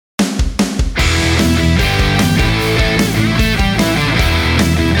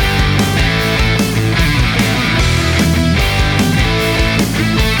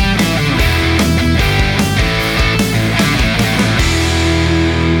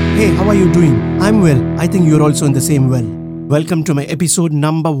Hey, how are you doing? I'm well. I think you're also in the same well. Welcome to my episode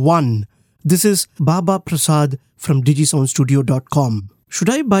number 1. This is Baba Prasad from digisoundstudio.com.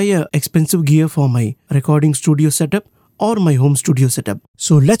 Should I buy a expensive gear for my recording studio setup or my home studio setup?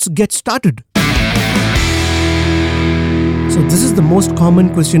 So let's get started. So this is the most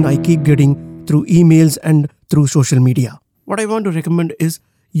common question I keep getting through emails and through social media. What I want to recommend is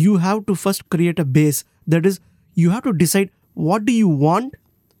you have to first create a base. That is, you have to decide what do you want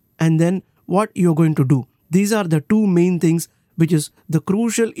and then what you're going to do. These are the two main things, which is the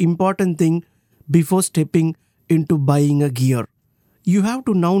crucial important thing before stepping into buying a gear. You have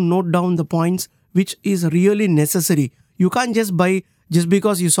to now note down the points which is really necessary. You can't just buy just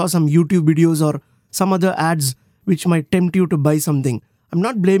because you saw some YouTube videos or some other ads which might tempt you to buy something. I'm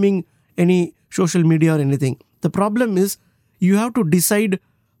not blaming any social media or anything. The problem is you have to decide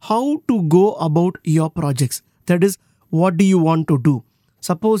how to go about your projects. That is, what do you want to do?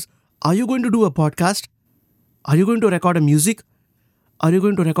 Suppose, are you going to do a podcast? Are you going to record a music? Are you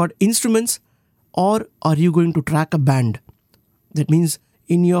going to record instruments? Or are you going to track a band? That means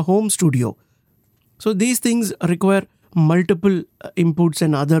in your home studio. So these things require multiple inputs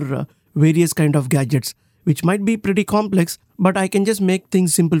and other various kind of gadgets, which might be pretty complex, but I can just make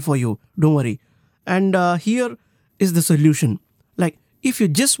things simple for you. Don't worry. And here is the solution. Like, if you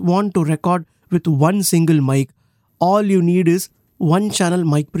just want to record with one single mic, all you need is one channel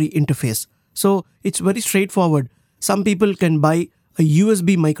mic pre interface. So it's very straightforward. Some people can buy a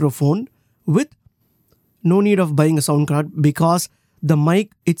USB microphone with no need of buying a sound card because the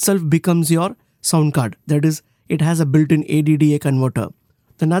mic itself becomes your sound card. That is, it has a built-in ADDA converter.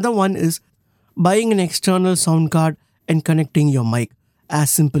 Another one is buying an external sound card and connecting your mic.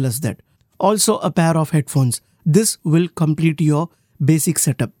 As simple as that. Also a pair of headphones. This will complete your basic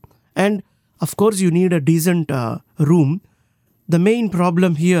setup. And of course, you need a decent room. The main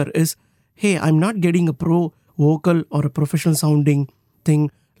problem here is, hey, I'm not getting a pro vocal or a professional sounding thing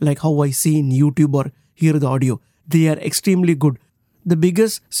like how I see in YouTube or hear the audio. They are extremely good. The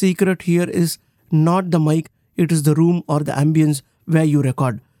biggest secret here is not the mic, it is the room or the ambience where you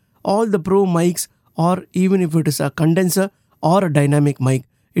record. All the pro mics, or even if it is a condenser or a dynamic mic,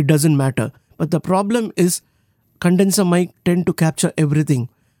 it doesn't matter. But the problem is condenser mic tend to capture everything.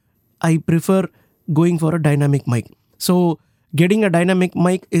 I prefer going for a dynamic mic. So getting a dynamic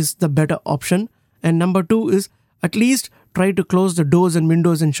mic is the better option. And number 2 is at least try to close the doors and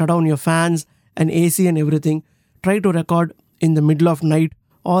windows and shut down your fans and AC and everything. Try to record in the middle of night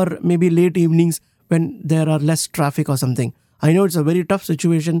or maybe late evenings when there are less traffic or something. I know it's a very tough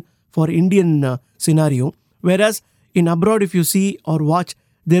situation for Indian scenario. Whereas in abroad, if you see or watch,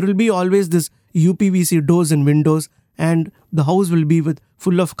 there will be always this UPVC doors and windows, and the house will be with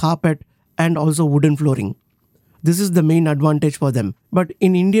full of carpet and also wooden flooring. This is the main advantage for them. But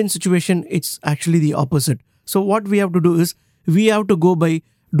in Indian situation, it's actually the opposite. So what we have to do is, we have to go by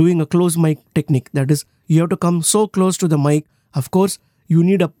doing a close mic technique. That is, you have to come so close to the mic. Of course, you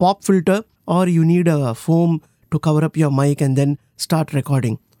need a pop filter or you need a foam to cover up your mic and then start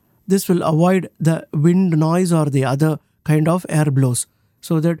recording. This will avoid the wind noise or the other kind of air blows,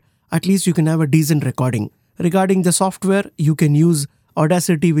 so that at least you can have a decent recording. Regarding the software, you can use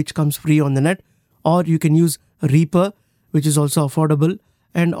Audacity, which comes free on the net, or you can use Reaper, which is also affordable,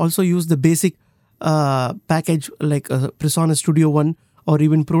 and also use the basic package like Presonus Studio One or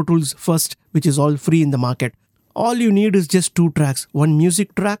even Pro Tools First, which is all free in the market. All you need is just 2 tracks, one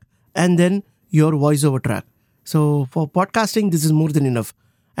music track and then your voiceover track. So for podcasting, this is more than enough.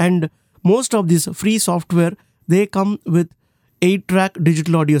 And most of this free software, they come with 8-track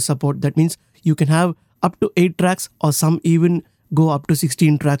digital audio support. That means you can have up to 8 tracks, or some even go up to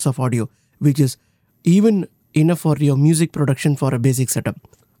 16 tracks of audio, which is even enough for your music production for a basic setup.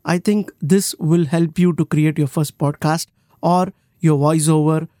 I think this will help you to create your first podcast or your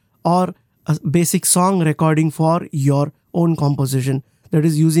voiceover or a basic song recording for your own composition. That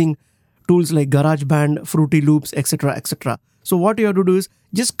is using tools like GarageBand, Fruity Loops, etc. etc. So what you have to do is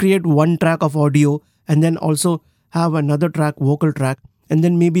just create 1 track of audio and then also have another track, vocal track, and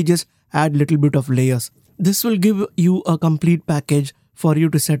then maybe just add little bit of layers. This will give you a complete package for you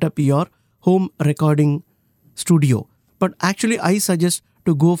to set up your home recording studio. But actually, I suggest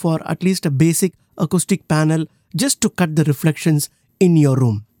to go for at least a basic acoustic panel just to cut the reflections in your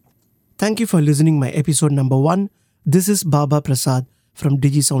room. Thank you for listening my episode number 1. This is Baba Prasad from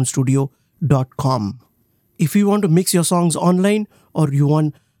digisoundstudio.com. If you want to mix your songs online, or you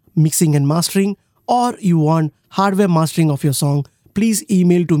want mixing and mastering, or you want hardware mastering of your song, please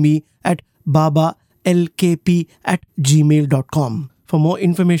email to me at babalkp@gmail.com. For more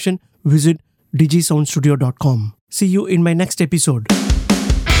information, visit digisoundstudio.com. See you in my next episode.